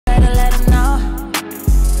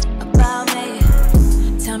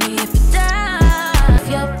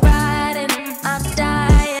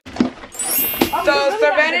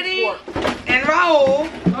No.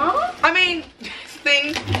 Huh? I mean,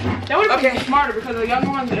 thing. That would have been smarter because the younger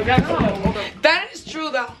ones are better. That is true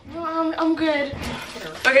though. No, I'm good.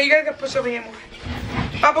 Okay, you guys gotta push over here more.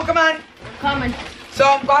 Papo, come on. I'm coming. So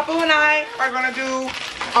Papo and I are gonna do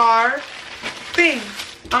our thing.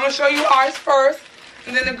 I'm gonna show you ours first,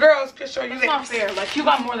 and then the girls can show you That's theirs. not fair. Like, you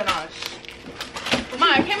got more than ours. Come on,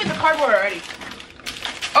 I came with the cardboard already.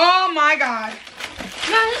 Oh my god.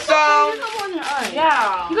 No, So, you got more than us.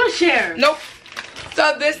 Yeah. You gotta share. nope.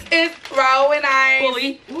 So this is Raul and I.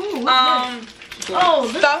 Bully. Ooh, oh,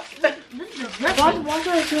 Stuff. this is why do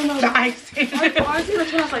I feel no? The icing. Ours is gonna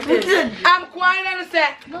turn out like this. I'm quiet on a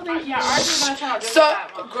sec. No, thank you. Yeah, ours is gonna turn out just So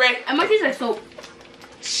like that. great. I might taste like soap.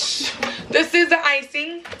 This is the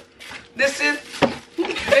icing. This is.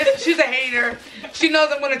 She's a hater. She knows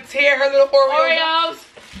I'm gonna tear her little Oreos.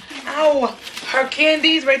 Ow. Her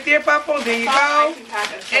candies right there, Papo. There you go.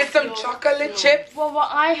 And some chocolate chips. Well, what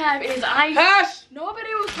I have is Hush!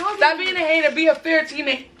 Nobody was talking. Stop being a hater. Be a fair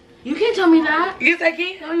teammate. You can't tell me that. Yes, I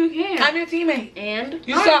can. No, you can't. I'm your teammate. And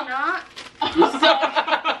You no, suck. you're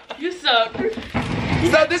not. You suck.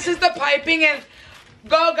 So this is the piping, and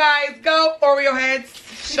go guys, go Oreo heads.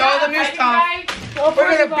 Show them your stuff. Well, We're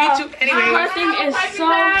first gonna of all, beat you anyway. Our thing is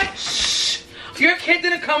so. Shh. Your kid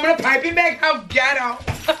didn't come in a piping bag. How ghetto.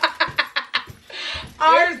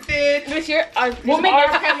 Ours did. This year, We'll make it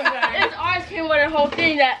happen, guys. It's ours came with a whole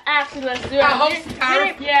thing that actually let's do it. A whole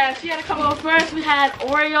scarf. Yeah, she had a couple of first. We had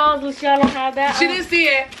Oreos. Luciano had that. She didn't see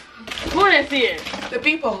it. Who didn't see it? The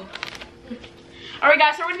people. Alright,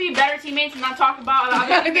 guys, so we're gonna be better teammates and not talk about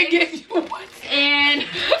other They teammates. gave you what? And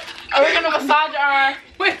we're gonna massage our.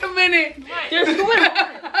 Wait a minute. There's two in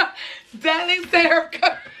one. Dazzling said her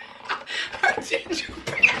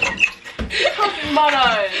gingerbread. Talking about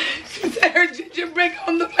us. She said her gingerbread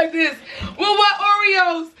don't look like this. Well, what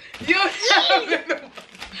Oreos? You have it.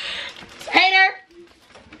 Hater.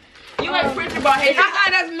 You like preach about hater.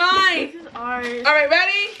 That's mine. This is ours. All right,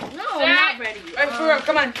 ready? No, Set. I'm not ready. All right, for real,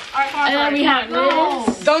 come on. Alright, come on. And then we have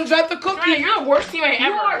this. Don't drop the Ryan, cookie. you're the worst teammate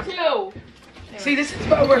ever. You are too. See, this is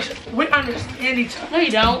what we understand each other. No,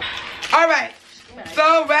 you don't. All right,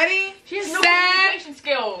 so ready? She has no Set. communication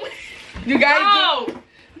skills. You guys No.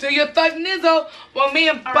 do your thug nizzle while me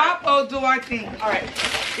and Papo do our thing. Alright.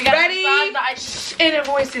 We gotta Ready? massage the ice. Shh, in their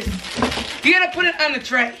voices. You gotta put it on the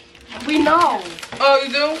tray. We know. Oh, you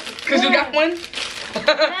do? Because you got one?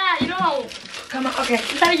 Yeah, you don't. Come on, okay.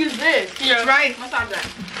 You gotta use this. Here. That's right. Massage that.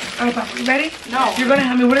 All right, Papo, you ready? No. You're gonna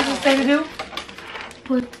help me. What does it say to do?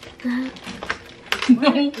 Put that.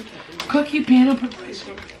 No. Cookie panel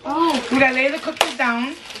preparation. Oh. We gotta lay the cookies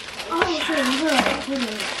down. Oh,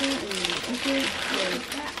 okay.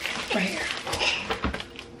 Right here.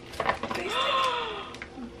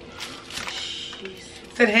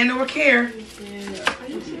 Said handle with care.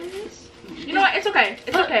 You know what? It's okay.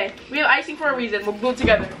 It's okay. We have icing for a reason. We'll glue it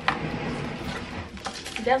together.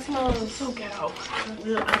 That smells So ghetto. I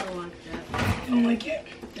don't like that. You don't like it?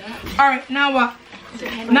 All right, now what?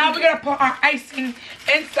 Now we're gonna put our icing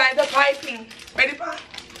inside the piping. Ready, Pa?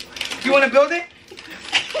 You wanna build it?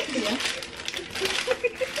 Yeah.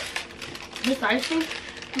 This icing?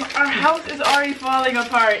 Our house is already falling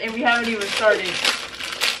apart and we haven't even started.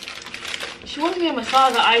 She wants me to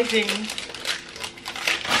massage the icing.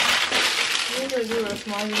 What do I do this,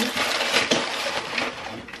 Mommy?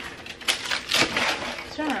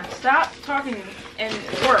 Shana, stop talking and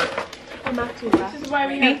work. Come back to This is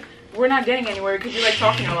why we're not getting anywhere because you like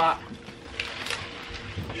talking a lot.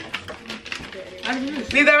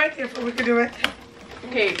 Leave that right there so we can do it.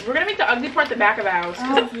 Okay, we're gonna make the ugly part the back of the house.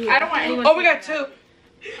 'Cause Oh, yeah. I don't want anyone. Oh, we got two.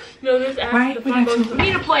 No, this after Right, the we fun got goes. two. We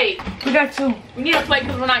need a plate. We got two. We need a plate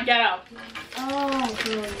because we're not ghetto. Oh,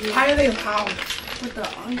 good. Yeah. Why are they loud? With the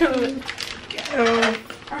Because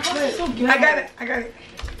our house is so ghetto. I got it. I got it.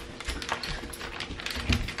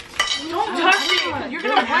 Don't touch it. 'Cause you're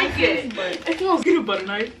gonna break it. It smells good, butter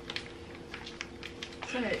knife.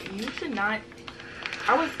 Senna, you should not.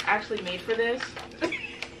 I was actually made for this.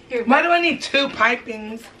 Here, Why do I need two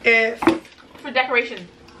pipings if... for decoration.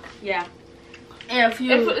 Yeah. And if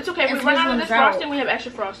you, It's okay. If we if run this out of one's this frosting, we have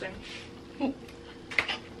extra frosting.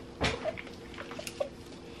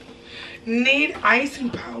 Need icing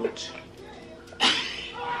pouch.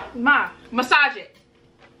 Ma, massage it.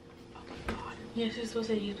 Yes, you're supposed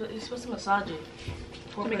to massage it.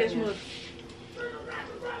 To make it smooth.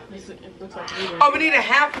 It looks like leader. Oh, we need a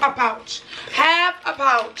half a pouch. Half a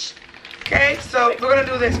pouch. Okay, so we're gonna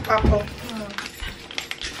do this, Papo.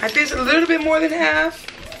 I think it's a little bit more than half,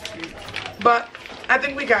 but I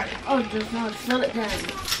think we got it. Oh, just now fill it down.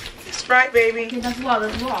 That's right, baby. Okay, that's a lot.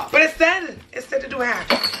 That's a lot. But it said to do half.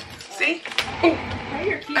 See? Ooh,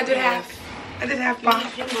 I did half. I did have fun.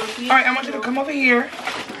 Alright, I want you to come over here.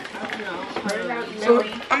 So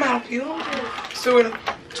I'm gonna help you. So we're gonna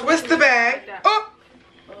twist the bag. Oh!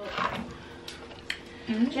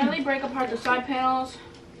 Gently break apart the side panels.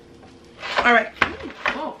 Alright.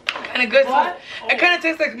 Oh. And a good What? It kind of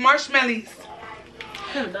tastes like marshmallows.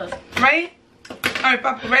 It does. Right? Alright,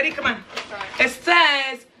 Papa, ready? Come on. It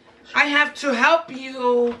says, I have to help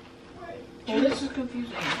you. Oh, this is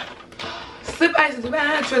confusing. Slip ice into the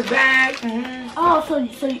bag, twist bag. Oh,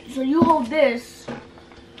 so you hold this.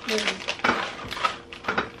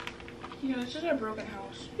 Yeah, this is a broken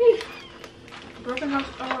house. Broken house.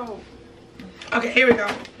 Oh. Okay, here we go.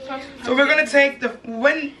 So we're gonna take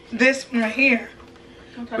this one right here.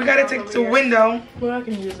 We gotta take the window. Well, I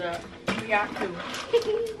can use that. We have to.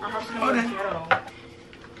 Our house is Hold on. ghetto.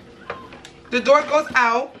 The door goes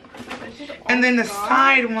out, and then the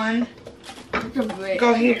side one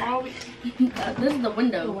go here. This is the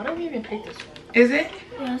window. Why don't we even pick this one? Is it?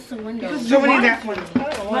 Yeah, that's the window. So we need that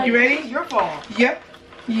one. You ready? It's your fault. Yep.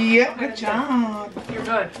 Yep. Good job. You're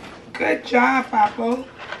good. Good job, Papo.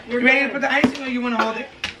 You ready to put the icing, or you want to hold it?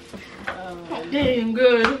 Damn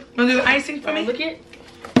good. Want to do the icing for me? Look it.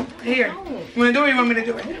 Here. You want to do it, or you want me to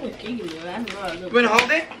do it? You want to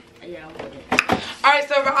hold it? Yeah, I'll hold it. Alright,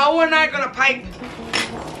 so Raul and I are going to pipe.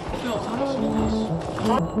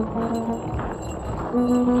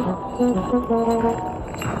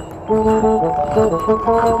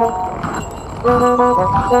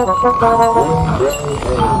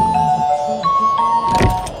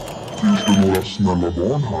 Finns det några snälla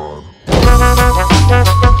barn här?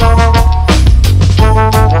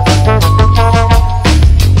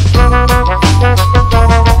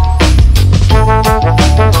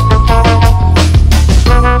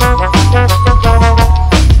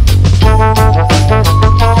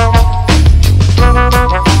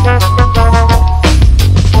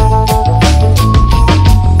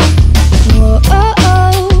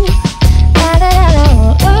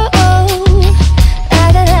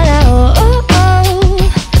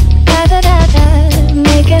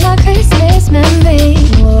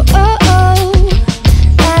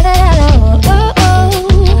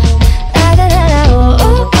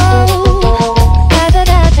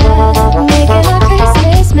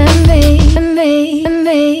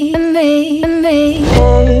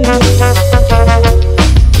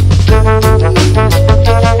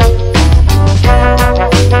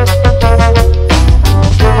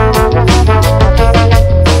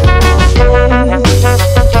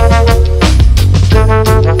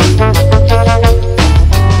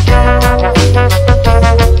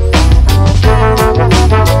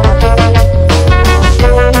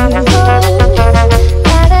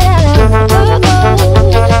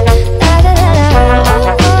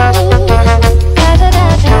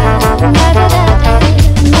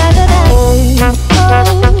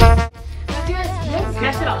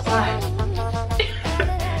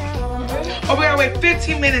 Oh, we gotta wait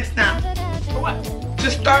 15 minutes now. For what?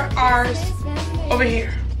 To start ours over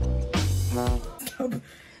here.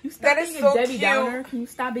 That is so Debbie cute. Downer. Can you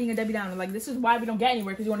stop being a Debbie Downer? Like, this is why we don't get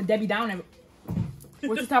anywhere, because you want to Debbie Downer.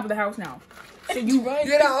 Where's the top of the house now? So you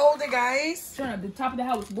gotta hold it, guys. Shut up. The top of the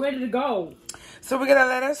house. Where did it go? So we're gonna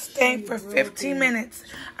let it stay for 15 minutes.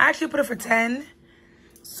 I actually put it for 10.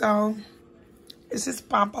 So this is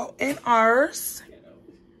Pompo and ours.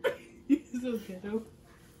 So ghetto.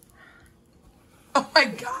 Oh my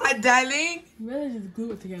God, darling. You really just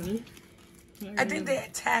glue it together. I think they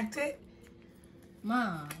attacked it.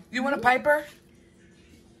 Mom. You want a piper?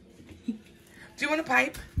 Do you want a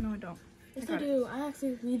pipe? No, I don't. Yes, I do. I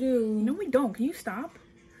actually do. No, we don't. Can you stop?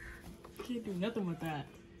 Can't do nothing with that.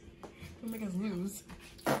 Don't make us lose.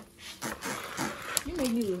 You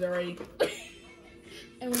made me lose already.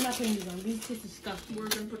 And we're not gonna use them. These pieces of stuff. We're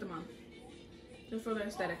gonna put them on. Just for the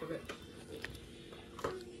aesthetic of it.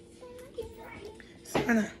 So I'm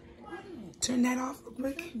gonna turn that off real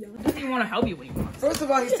quick. He doesn't even want to help you anymore. First of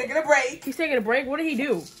all, he's taking a break. He's taking a break. What did he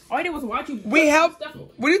do? All he did was watch you. We helped.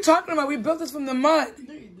 What are you talking about? We built this from the mud.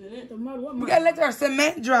 The mud, what mud? We gotta let our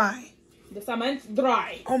cement dry. The cement's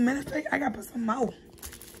dry. Oh man, I gotta put some out.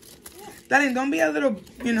 Darling, don't be a little,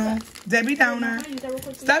 Debbie Downer. Can I use that real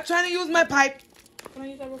quick? Stop trying to use my pipe. Can I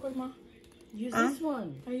use that real quick, Ma? Use this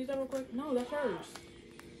one. Can I use that real quick? No, that's hers.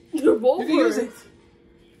 You're both You can use it.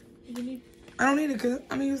 You need. I don't need it because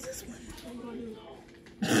I'm gonna use this one. What you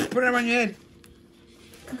gonna do? Put it around your head.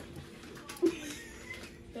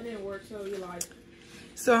 That didn't work, so you lied.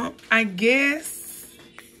 So I guess.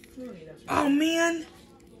 You don't need that. Oh man.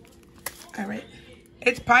 All right.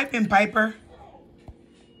 It's pipe and piper.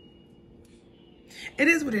 It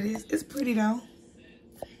is what it is. It's pretty though.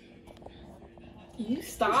 Can you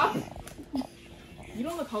stop? You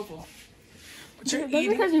don't look hopeful. But you're That's eating.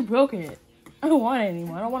 because you broke it. I don't want it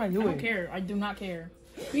anymore. I don't want to do I it. don't care. I do not care.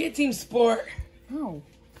 Be a team sport. No.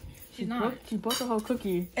 She's not. She broke the whole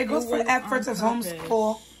cookie. It goes for was efforts on of purpose.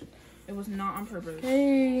 homeschool. It was not on purpose.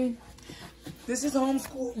 Hey. This is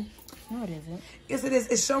homeschool. No, it isn't. Yes, it is.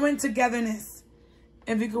 It's showing togetherness.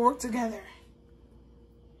 If we could work together.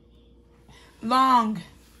 Long.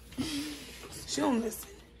 She don't listen.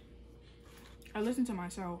 I listen to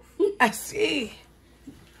myself. I see.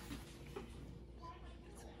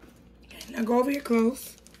 Now go over here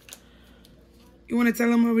close. You want to tell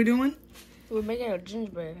them what we're doing? We're making a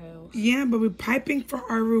gingerbread house. Yeah, but we're piping for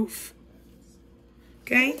our roof.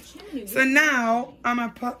 Okay? So now I'm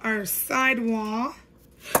going to put our side wall.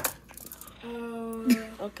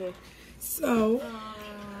 Okay. So,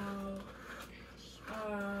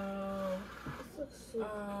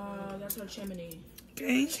 That's our chimney.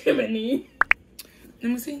 okay. Chimney.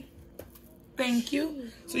 Let me see. Thank you.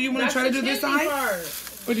 So you want to try to do this side?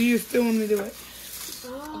 Part. Or do you still want me to do it?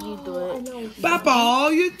 You do it. Papa,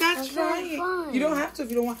 you're not very trying. fun. You don't have to if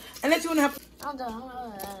you don't want. Unless you want to have. I'm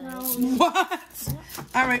done. What?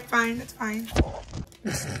 All right, fine. That's fine.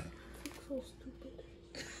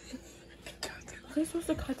 You're supposed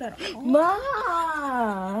to cut that off.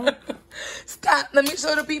 Ma! Stop. Let me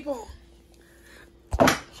show the people.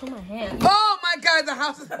 Show my hand. Oh my God, the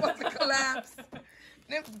house is about to collapse.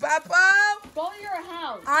 Papa, Go to your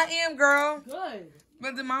house. I am, girl. Good.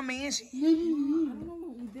 But the mom man, she. I don't know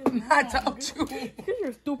what we did. I told you. Because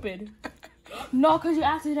you're stupid. No, because you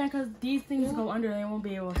asked me that because these things go under and they won't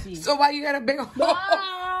be able to see. So why you got a big hole?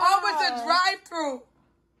 Oh, it's a drive-through.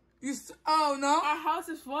 Oh no. Our house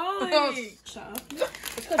is falling. Oh.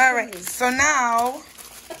 All right. So now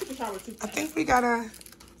I think we gotta.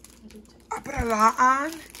 I put a lot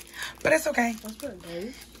on, but it's okay. That's good,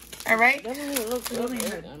 baby. All right. Doesn't look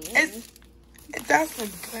good. It does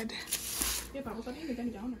look good. Yeah, Papa, stop eating the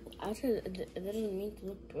downer. I said it doesn't mean to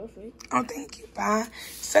look perfect. Oh, thank you, Pa.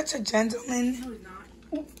 Such a gentleman. No, he's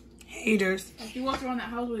not. Haters. He walks around that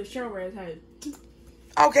house with his shirt over his head.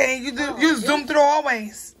 Okay, you do. You zoom through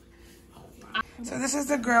always. So this is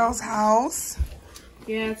the girls' house.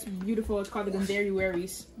 Yeah, it's beautiful. It's called the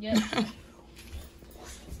GingerBread. Yeah.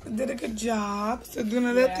 Did a good job. So they're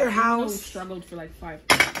gonna let their We house. struggled for like 5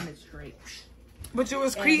 minutes straight. But it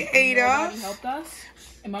was And creative. nobody helped us.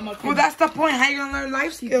 And Mama kept, Well, that's the point. How you gonna learn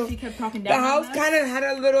life skills? she kept talking The down house on us. kind of had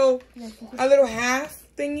a little half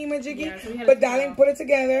thingy majiggy, Yeah, so we had to but figure Darling out. put it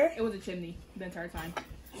together. It was a chimney the entire time.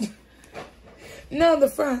 No, the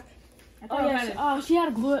front. I thought Oh, I yeah. had it. Oh, she had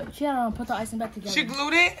to glue it. She had to put the icing back together. She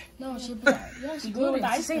glued it. No, she put yeah, she glued glued it it. with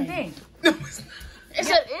It's the same ice thing. No, it's not. Yes,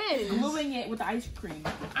 it is. Gluing it with the ice cream.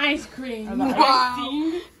 Ice cream.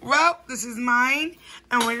 Wow. Well, this is mine,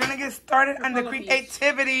 and we're gonna get started on the puzzle piece.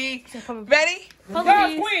 creativity. Puzzle Ready?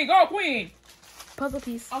 piece. Queen! Go, Queen! Puzzle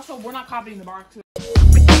piece. Also, we're not copying the box.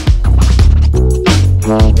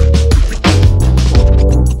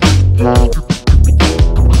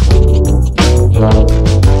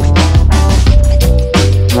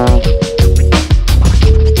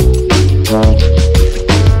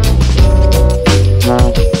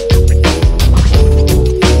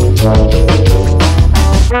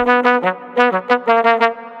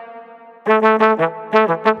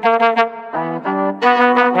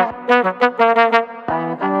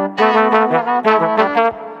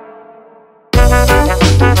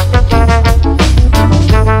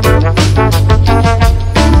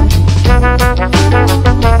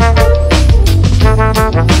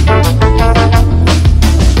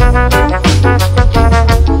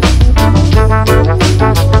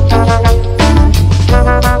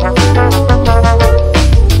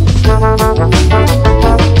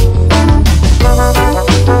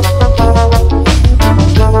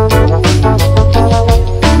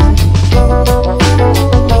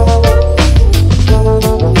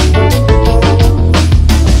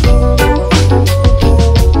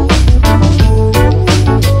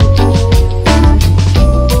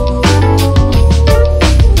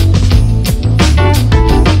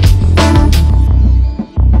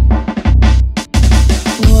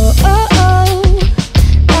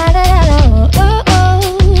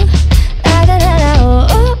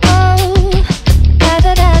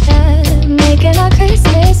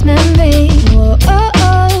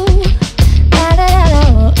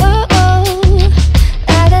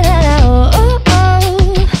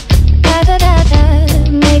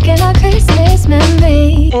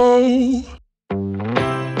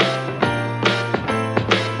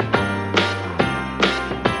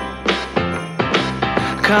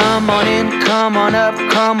 Come on in, come on up,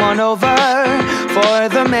 come on over for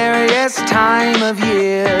the merriest time of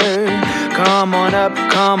year. come on up,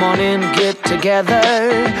 come on in, get together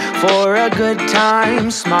for a good time.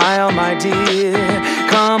 Smile, my dear.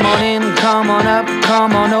 Come on in, come on up,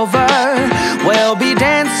 come on over. We'll be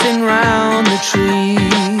dancing round the tree.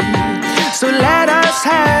 So let us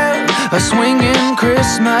have a swinging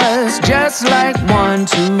Christmas, just like 1,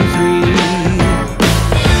 2, 3.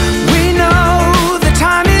 We know the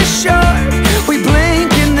time is short. We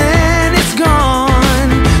blink and then it's gone.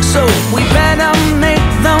 So we better make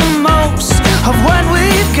the most of what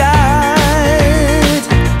we've got.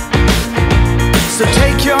 So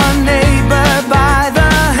take your neighbor by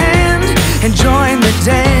the hand and join the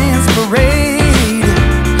dance parade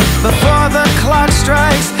before the clock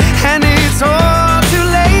strikes and it's all too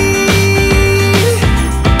late.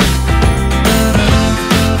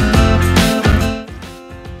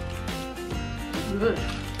 Good.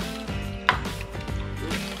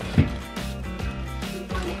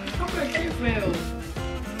 How could you feel?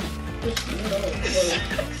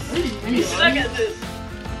 You suck at this.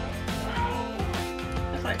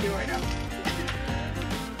 That's how I feel right now.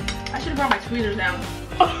 I should have brought my tweezers down.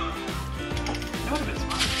 That would have been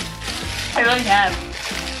smart. I really have.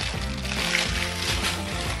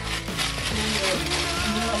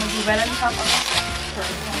 Red on the top,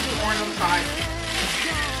 orange on the side.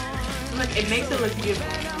 Like it makes it look beautiful.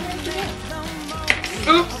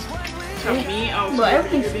 Oops. So me, oh, But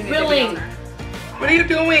everything's spilling. What are you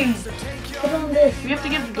doing? Put on this. we have to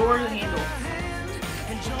give the door the handle.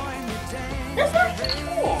 That's not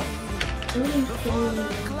cool.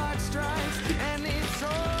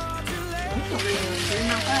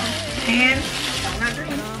 And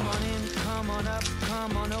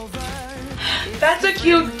that's a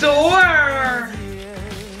cute door.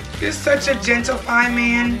 You're such a gentle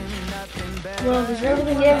fireman. Well, there's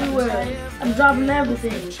everything everywhere. I'm dropping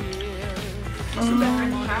everything.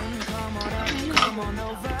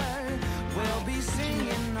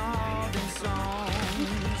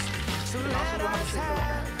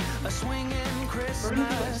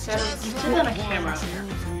 Sit on a camera.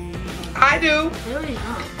 I do. Really?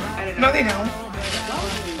 I don't know. No, they don't.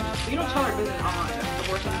 You don't tell our business online. That's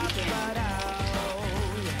the worst thing you can.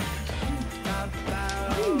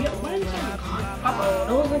 Uh-oh,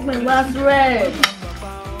 that was like my last red.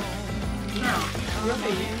 No.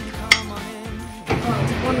 Really?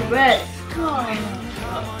 Oh, one red.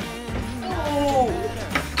 Oh.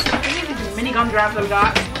 These are the mini gum drops that we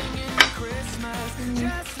got.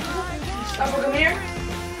 Papa, come here.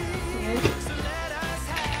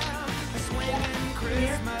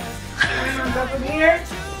 Come here.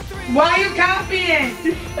 Why are you copying?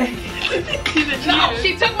 No,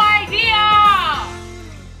 she took my idea!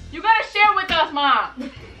 You gotta share with us,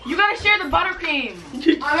 Mom. You gotta share the buttercream.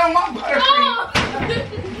 I don't want buttercream.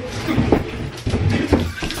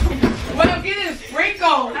 What I'm getting is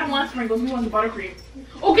sprinkles. I don't want sprinkles, we want the buttercream.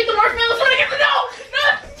 Oh, get the marshmallows, someone get the no!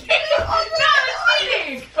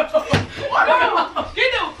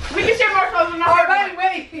 Get them! We can share marshmallows and not Alright,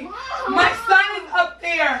 wait. My son is up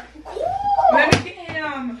there. Cool! Let me get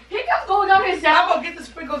him. Hiccup's going up his I'm down. gonna get the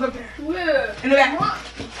sprinkles up there. Yeah. In the back.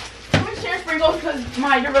 I'm gonna share sprinkles because,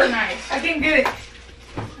 Ma, you're really nice. I can't get it.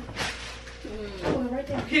 Right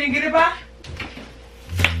there. Can you get it, Bob?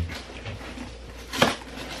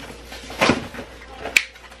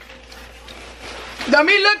 Don't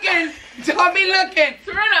be looking. Don't be looking.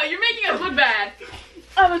 Serena, you're making us look bad.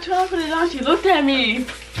 I was trying to put it on. She looked at me.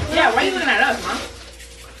 Yeah, why are you looking at us, Mom?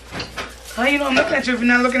 How you know I'm looking at you if you're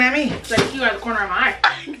not looking at me? It's like you out of the corner of my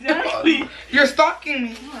eye. Exactly. You're stalking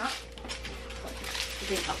me.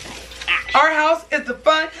 Our house is the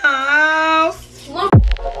fun house.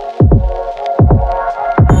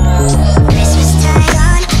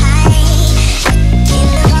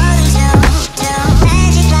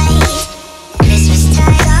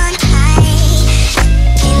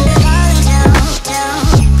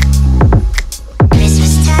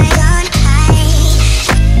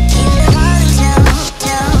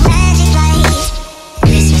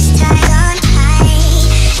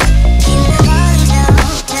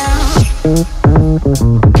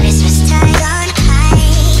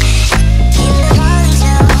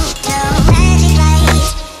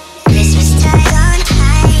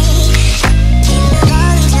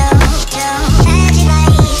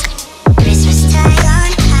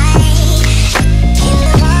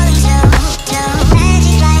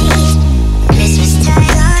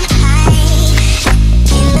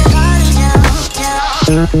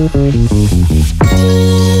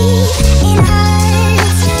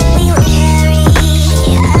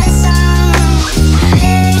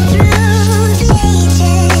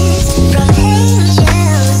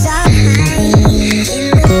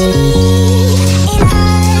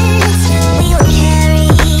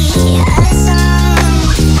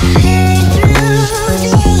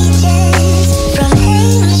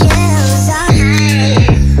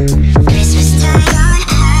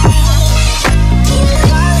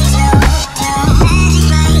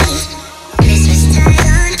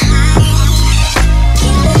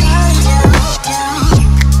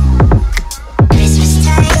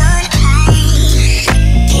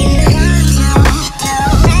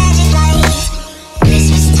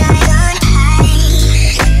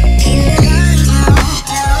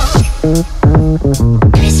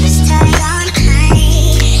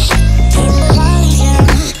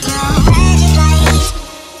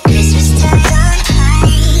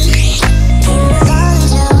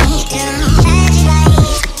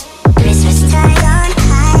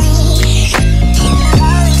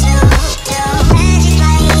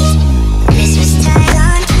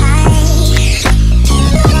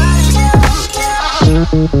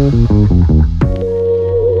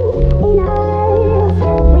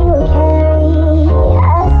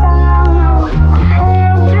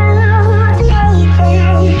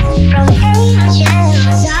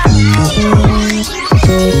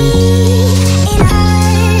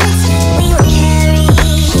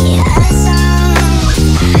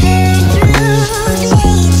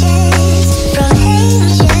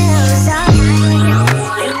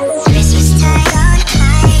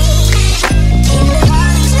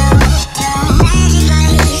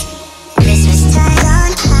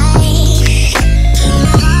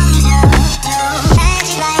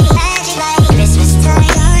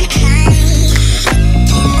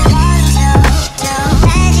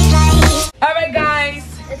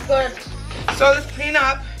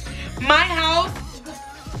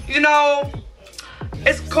 You know,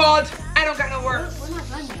 it's called I Don't Got No Words. We're not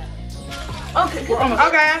done yet. Okay, we're almost.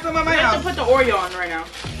 Okay, I'm talking about my I have house. to put the Oreo on right now.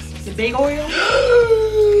 The big Oreo.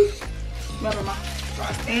 Remember my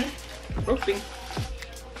Frosting. roasting.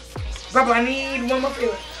 Papa, I need one more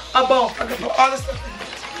flavor. A bowl. I can put all this stuff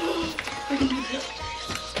in.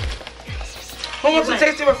 Who wants to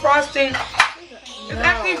taste it with frosting? It's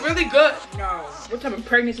actually really good. No. What type of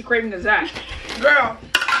pregnancy craving is that? Girl,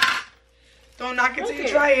 don't knock it till you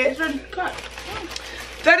try it. It's already cut.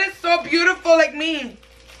 That is so beautiful, like me.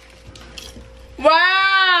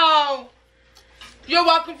 Wow. You're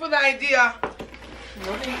welcome for the idea.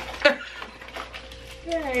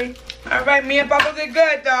 Yay. All right, me and Papa did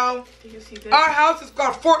good, though. Did you see this? Our house is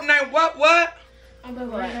called Fortnite. What? I'm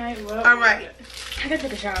good with it. All right. I gotta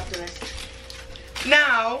take a shower after this.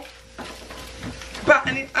 Now, but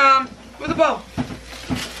I need, with a bowl.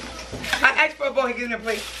 I asked for a bowl, he gives me a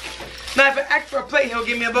plate. Now, if I ask for a plate, he'll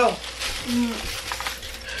give me a bowl.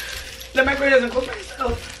 The microwave doesn't cook by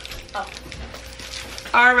itself. Oh.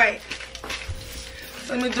 All right.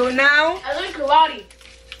 So let me do it now. I learned karate.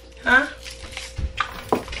 Huh?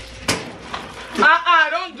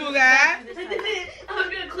 Don't do that. I was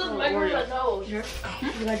gonna close my nose. You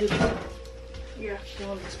gotta do that. Yeah.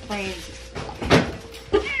 Don't explain.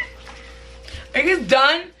 Are you guys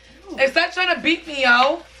done? It's not trying to beat me,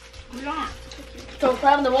 yo. We're not. So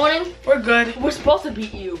 5 in the morning, We're good. we're supposed to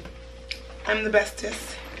beat you. I'm the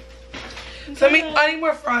bestest. So I need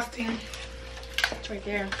more frosting. It's right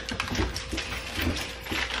there.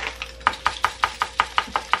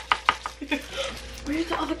 Where's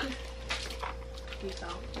the other good? Peace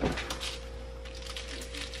out.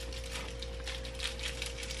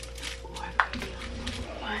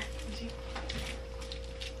 What?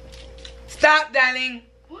 Stop, darling.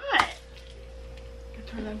 What? I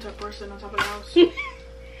turned into a person on top of the house. I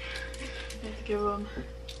have to give him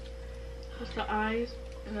just the eyes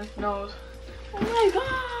and the nose. Oh my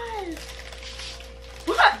god!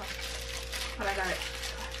 What? But I got it.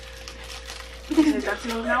 Is that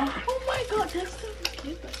nose now? Oh my god, that's so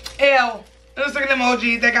cute. Ew. It looks like an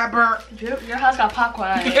emoji that got burnt. Your house got popcorn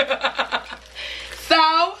on it.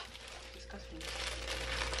 So, Disgusting.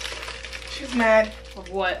 she's mad. Of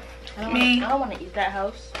what? Me. I don't want to eat that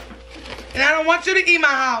house. And I don't want you to eat my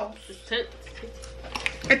house.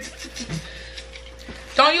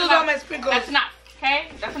 Don't use all my sprinkles. That's enough. Okay?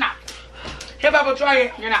 That's enough. Here, Papa, try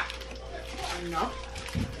it. You're not. No. Of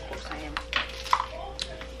course I am.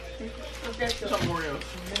 Some Oreos.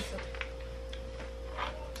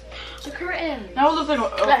 The curtain. That was just like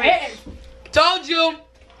a The head. Told you.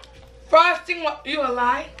 Frosting, you a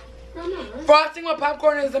lie? No. Frosting with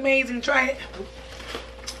popcorn is amazing. Try it.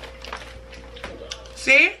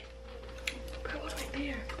 See? What's right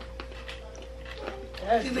there?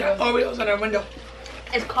 These are Oreos on our window.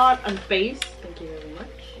 It's called Unfazed. Thank you very much.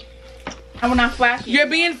 I will not flash you. You're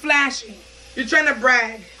being flashy. You're trying to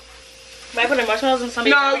brag. Am I putting marshmallows in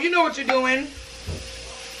somebody's No, house? you know what you're doing.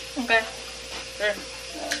 Okay. There.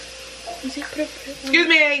 Excuse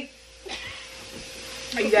me.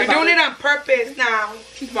 Are you You're doing it on purpose now.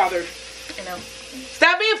 She's bothered. I know.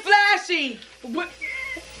 Stop being flashy. What?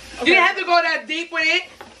 You didn't have to go that deep with it.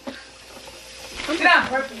 It's on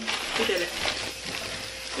purpose. We did it.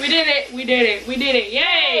 We did it. We did it. We did it.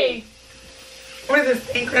 Yay! What is this?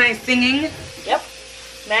 Synchronized singing? Yep.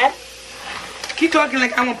 Mad? Keep talking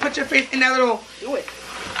like I'm gonna put your face in that little. Do it.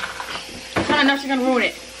 I know she's gonna ruin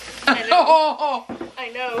it. Oh, I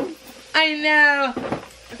know. I know.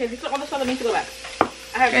 Okay, this all the stuff that needs to go back.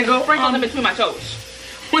 I have Okay, go, sprinkles in between my toes.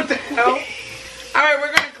 What the hell? All right,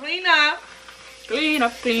 we're gonna clean up. Clean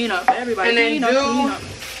up, everybody. And then Clean up, do- clean up.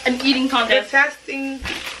 An eating They're contest. testing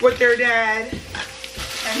with their dad.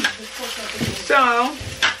 So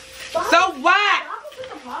what?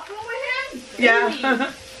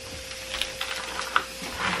 Yeah.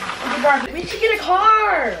 We should get a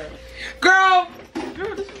car. Girl,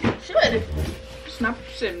 Girl, this Should. Snap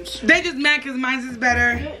Sims. they just mad because mine is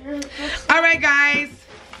better. All right, guys.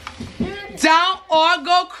 Don't all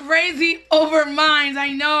go crazy over mine. I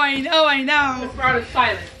know. Proud of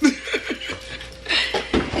silence.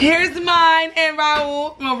 Here's mine and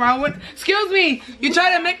Raul. Well, Raul, excuse me. You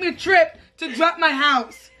try to make me trip to drop my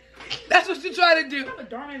house. That's what you try to do. A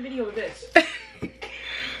darn video of this.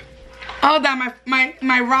 Hold on,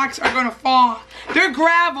 my rocks are gonna fall. They're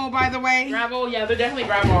gravel, by the way. Gravel, yeah, they're definitely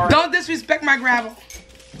gravel. Already. Don't disrespect my gravel.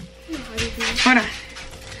 Hold on.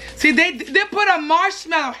 See, they put a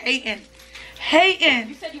marshmallow. Hating.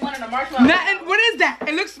 You said you wanted a marshmallow. Nothing. What is that?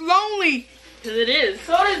 It looks lonely. Because it is.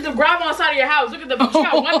 So does the gravel outside of your house. Look at the you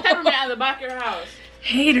got one peppermint out of the back of your house.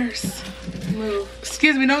 Haters. Move.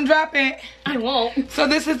 Excuse me, don't drop it. I won't. So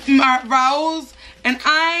this is my Raul's and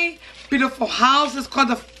I beautiful house. It's called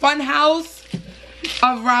the Fun House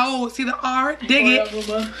of Raul. See the R? Dig it.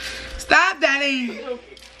 Stop, Daddy.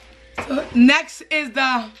 So next is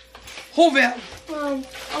the Whoville.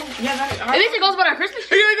 At least it goes with our Christmas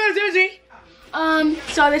tree. You're gonna go to Jersey.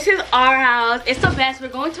 So this is our house. It's the best. We're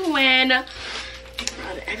going to win out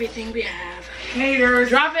of everything we have. Haters.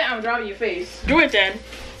 Drop it, I'm dropping your face. Do it then.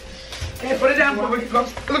 Hey, put it down. Look at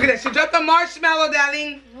that. She dropped the marshmallow,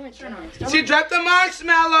 darling. She dropped the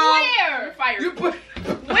marshmallow. Where? Fire. You put.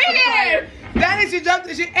 Where? Daddy, she dropped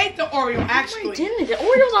it. She ate the Oreo, I actually. didn't. The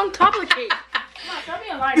Oreo's on top of the cake. Tell me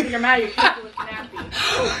a lie because you're mad your cake was nasty.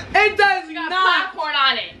 It does You got not. popcorn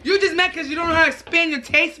on it. You just mad because you don't know how to expand your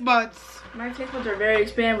taste buds. My taste buds are very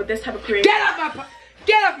expanded with this type of cream. Get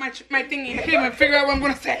off my thingy. I can't even figure out what I'm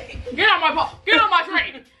gonna say. Get on my ball. Get on my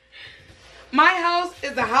train. My house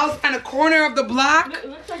is the house on the corner of the block. It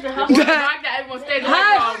looks like the house. The block that everyone stays away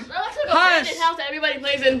Hush. from. It looks like a Hush. abandoned house that everybody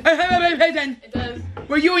plays in. It does.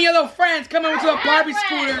 Where you and your little friends come over to a Barbie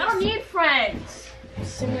I don't scooter. need friends.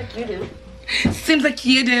 Seems like you do. Seems like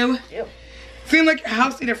you do. Yep. Seems like your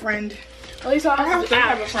house need a friend. At least I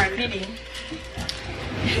have a friend.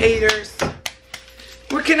 Haters.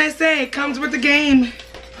 What can I say? It comes with the game.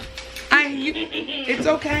 It's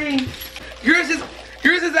okay. Yours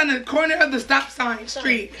is on the corner of the stop sign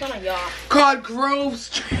street It's on y'all. called Grove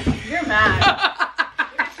Street. You're mad.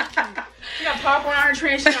 She got popcorn on her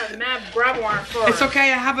train. She got mad gravel on her floor. It's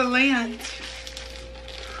okay. I have a land.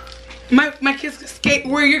 My kids can skate.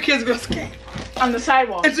 Where your kids gonna skate? On the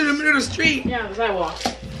sidewalk. It's in the middle of the street. Yeah, on the sidewalk.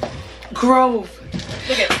 Grove.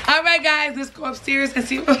 Look at. All right, guys. Let's go upstairs and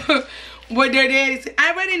see what their daddy said.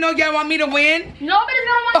 I already know y'all want me to win. Nobody's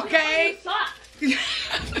gonna want Okay. you to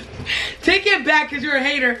suck. Take it back because you're a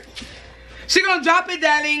hater. She gonna drop it,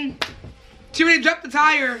 darling. She already dropped the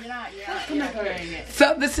tire. You're not carrying it.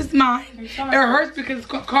 So this is mine. It hurts because it's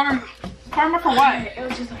called karma. Karma for what? It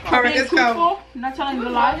was just a All right, let's go. Truthful? You're not telling the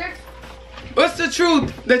lie? What's the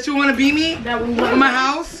truth? That you want to be me? That we In my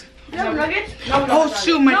house? You have nuggets? No, Oh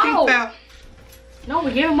shoot, my No. thing fell. No,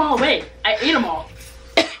 we gave them all away. I ate them all.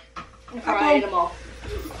 I ate them all.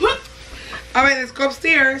 All right, let's go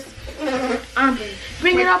upstairs.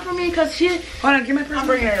 Bring it up for me, cause she. Hold on, give me a I'm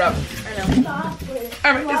bringing it up.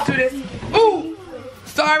 All right, let's do this. Ooh,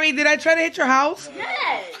 sorry, did I try to hit your house?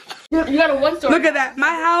 Yes. You got a one-story. Look at that. My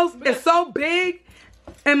house is so big,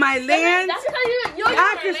 and my land. That's because you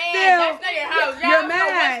I can still. That's not your house. Your You're house is a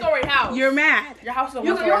mad. one-story house. You're mad. Your house is a You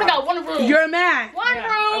one-story only house. got one room. You're mad. One Yeah,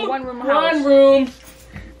 room. a one-room house. One room.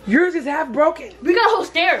 Yours is half broken. We got whole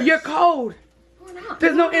stairs. You're cold. We're not.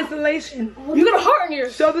 There's no insulation. You got a heart in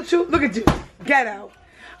yours. Show the truth. Look at you. Ghetto.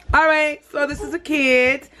 All right. So this is a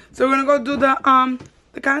kid. So we're gonna go do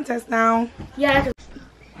the contest now. Yeah.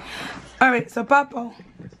 All right. So Papo,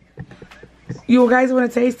 you guys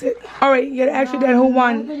want to taste it? All right. You gotta ask your dad who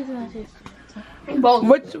won. Nobody's gonna taste it. Both.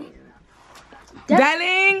 What?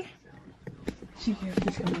 Darling.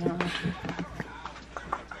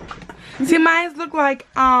 See, mine look like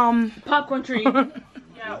Popcorn tree.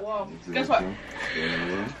 Yeah, well, guess what?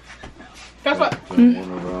 Guess what?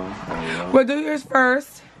 We'll do yours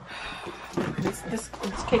first. This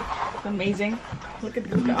cake is amazing. Look at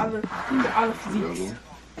all the physiques.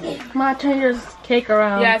 Come on, turn your cake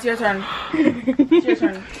around. Yeah, it's your turn. It's your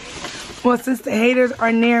turn. Well, since the haters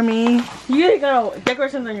are near me, You got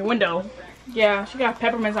decorations on your window. Yeah, she got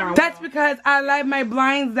peppermints on her. that's because I like my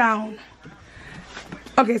blinds down.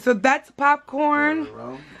 Okay, so that's popcorn.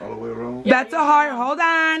 All the way around. That's a heart. Hold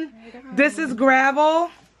on. This is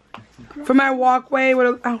gravel for my walkway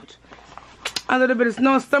with a little bit of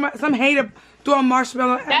snow. Some hater threw a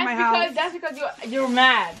marshmallow at my house. That's because you're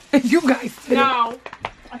mad. You guys did. No.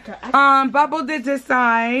 Bubble did this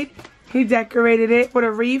side. He decorated it with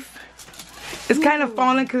a wreath. It's kind of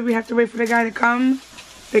falling because we have to wait for the guy to come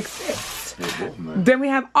fix it. Then we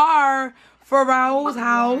have R for Raul's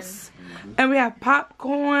house. And we have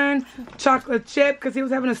popcorn, chocolate chip, because he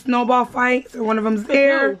was having a snowball fight, so one of them's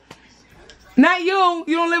there. Not you.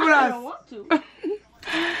 You don't live with I us. don't want to.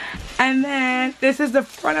 And then this is the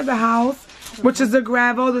front of the house, which is the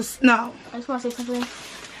gravel, the snow. I just want to say something.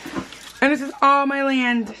 And this is all my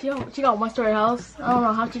land. She got one-story house. I don't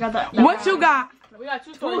know how she got that. What you got? We got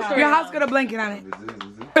two-story house. Your house got a blanket on it.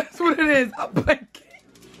 That's what it is, a blanket.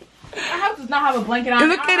 Our house does not have a blanket on it.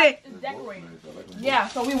 Look Our at house it. is decorated. Yeah,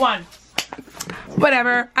 so we won.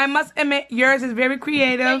 Whatever. I must admit, yours is very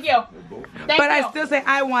creative. Thank you. Thank But you. I still say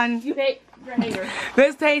I won. You hate. You're a hater.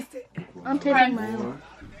 Let's taste it. I'm taking my own.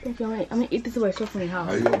 Thank you. I'm gonna eat this away from your house.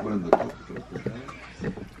 How you opening the cup?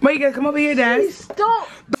 Wait, you gotta come over here, Dad. Stop.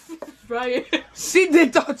 fry it. She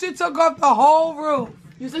did. She took off the whole roof.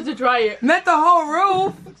 You said to try it. Not the whole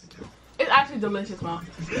roof. It's actually delicious, Mom.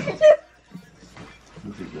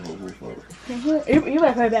 You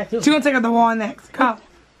better put it back too. She's gonna take out the wall next. Come.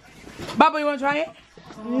 Baba, you wanna try it?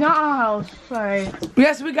 No, sorry.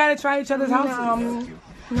 Yes, we gotta try each other's houses.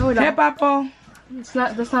 No, we Hey, don't. Papa. It's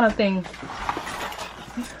not. That's not a thing.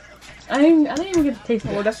 I didn't even get to taste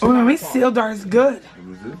it. That's Oh, we sealed ours good.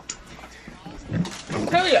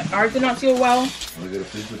 Tell you, ours did not seal well.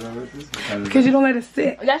 Because you don't let it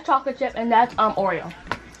sit. That's chocolate chip and that's Oreo.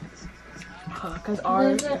 Cause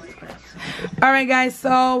ours. Alright, guys,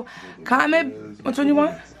 so comment which one you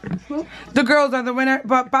want? The girls are the winner,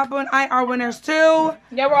 but Papa and I are winners too.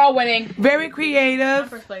 Yeah, we're all winning. Very creative.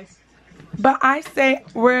 First place. But I say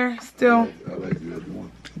we're still.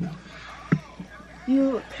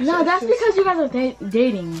 No, that's because you guys are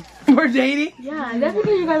dating. We're dating? Yeah, that's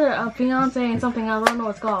because you guys are a fiance and something else. I don't know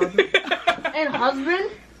what it's called. And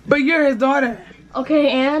husband? But you're his daughter.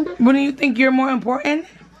 Okay, and? Wouldn't you think you're more important?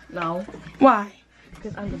 No. Why?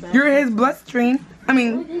 Because I'm the best. You're his bloodstream. I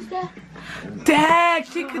mean, What is that? Dad,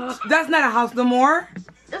 she could. That's not a house no more.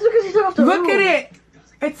 That's because he took off the roof. Look at it.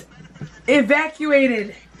 It's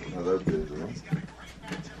evacuated.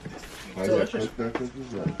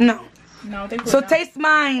 No. No, they So taste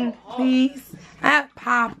mine, please. I have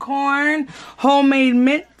popcorn, homemade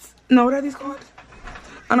mints. No, what are these called?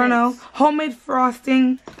 I don't know. Homemade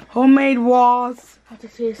frosting, homemade walls. Look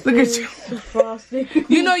at you. Frosting.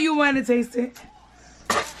 You know you want to taste it.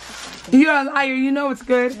 You're a liar. You know it's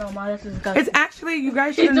good. No, Ma, this is disgusting. It's actually, you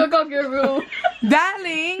guys He should. took off your roof. He's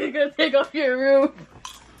Darling, gonna take off your roof.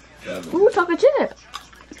 Ooh, chocolate chip.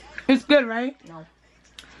 it's good, right? No.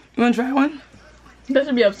 You want to try one? That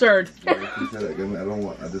should be absurd. I don't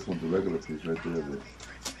want. I just want the regular piece right there.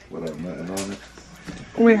 Without nothing on it.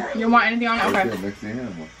 Where? You want anything on it? Right Okay. there next to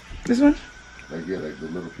him. This one? Like the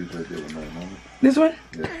little piece right there with nothing on it. This one?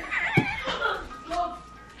 Yeah.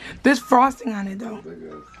 There's frosting on it though. Big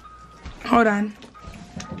ass. Hold on.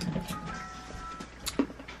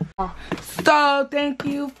 So, thank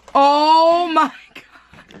you. Oh my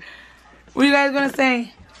God. What are you guys gonna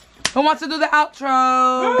say? Who wants to do the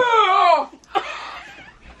outro?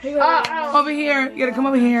 Over here. You gotta come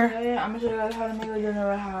over here. Yeah, I'm gonna show you guys how to make a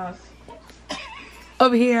gingerbread house.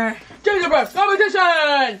 Over here. Gingerbread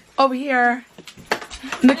competition! Over here.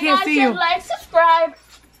 They can't see you. Like, subscribe,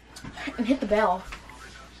 and hit the bell.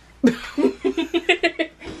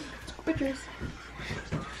 Pictures.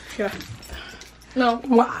 Yeah. No.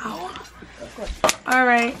 Wow. All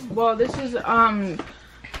right. Well, this is actually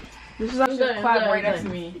a cloud right next to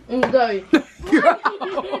me.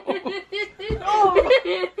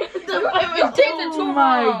 Oh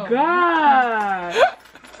my god!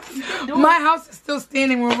 My house is still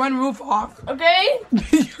standing. We're one roof off. Okay.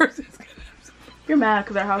 Yours is good. You're mad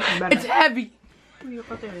because our house is better. It's heavy.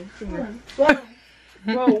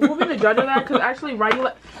 Bro, we'll be the judge of that because actually, right?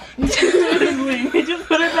 Just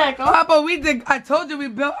put it back on. Papa, we did. I told you we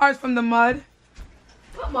built ours from the mud.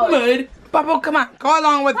 Mud. Papa, come on. Go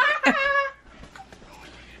along with it.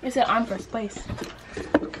 It said I'm first place.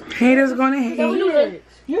 Haters gonna hate. Loser.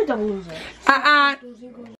 You're a double loser. Uh-uh.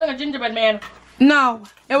 Like a gingerbread man. No.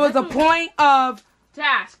 It was a point of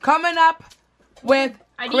Task. coming up with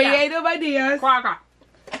Idea. creative ideas. Quack.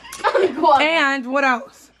 And what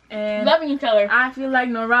else? And Loving each other. I feel like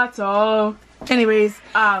Naruto. Anyways, it's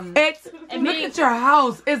And look being- at your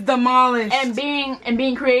house. It's demolished. And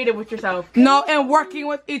being creative with yourself. No, and working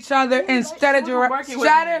with each other and Working with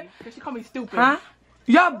me, 'cause she called me stupid. Huh?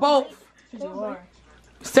 Y'all both.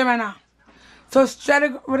 Stay right now. So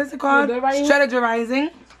what is it called? You're good right here?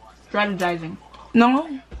 Strategizing. Strategizing. No.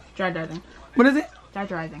 Strategizing. What is it?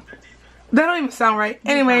 Strategizing. That don't even sound right.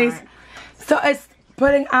 Anyways, so it's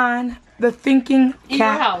putting on the thinking In your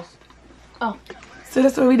cap. house. So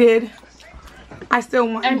that's what we did. I still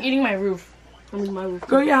want. I'm eating my roof. I'm eating my roof.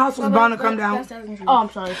 Girl, your house was bound to come down. Oh, I'm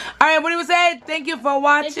sorry. All right, what do you say? Thank you for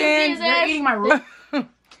watching. Thank you, You're eating my roof.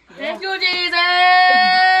 Thank you, Jesus.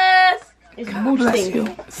 It's Bless boosting.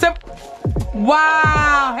 you.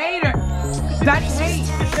 Wow, hater. That's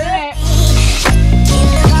hate.